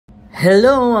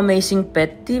Hello, Amazing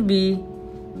Pet TV!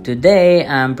 Today,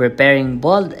 I'm preparing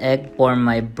boiled egg for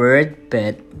my bird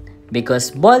pet because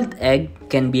boiled egg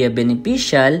can be a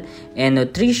beneficial and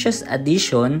nutritious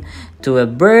addition to a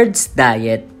bird's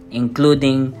diet,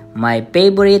 including my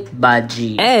favorite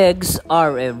budgie. Eggs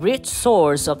are a rich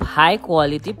source of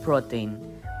high-quality protein,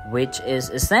 which is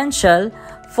essential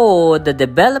for the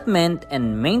development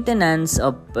and maintenance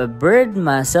of a bird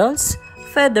muscles,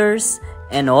 feathers,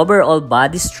 and overall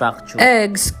body structure.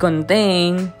 Eggs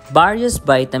contain various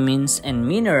vitamins and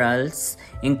minerals,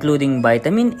 including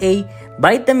vitamin A,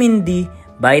 vitamin D,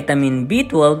 vitamin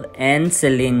B12, and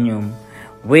selenium,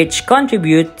 which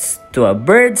contributes to a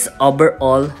bird's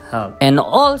overall health. And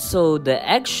also, the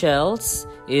eggshells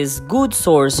is good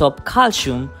source of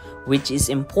calcium, which is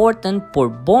important for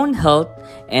bone health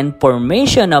and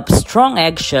formation of strong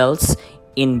eggshells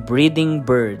in breeding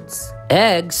birds.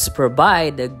 Eggs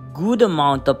provide a good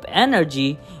amount of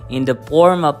energy in the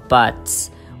form of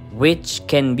fats, which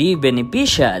can be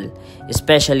beneficial,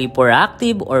 especially for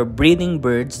active or breeding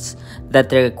birds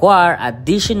that require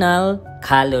additional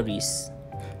calories.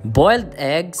 Boiled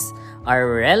eggs are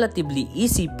relatively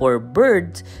easy for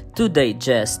birds to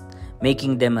digest,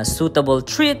 making them a suitable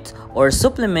treat or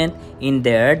supplement in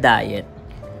their diet.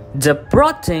 The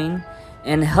protein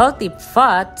and healthy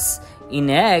fats in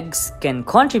eggs can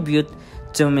contribute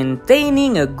to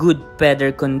maintaining a good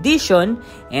feather condition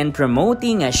and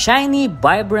promoting a shiny,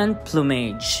 vibrant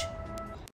plumage.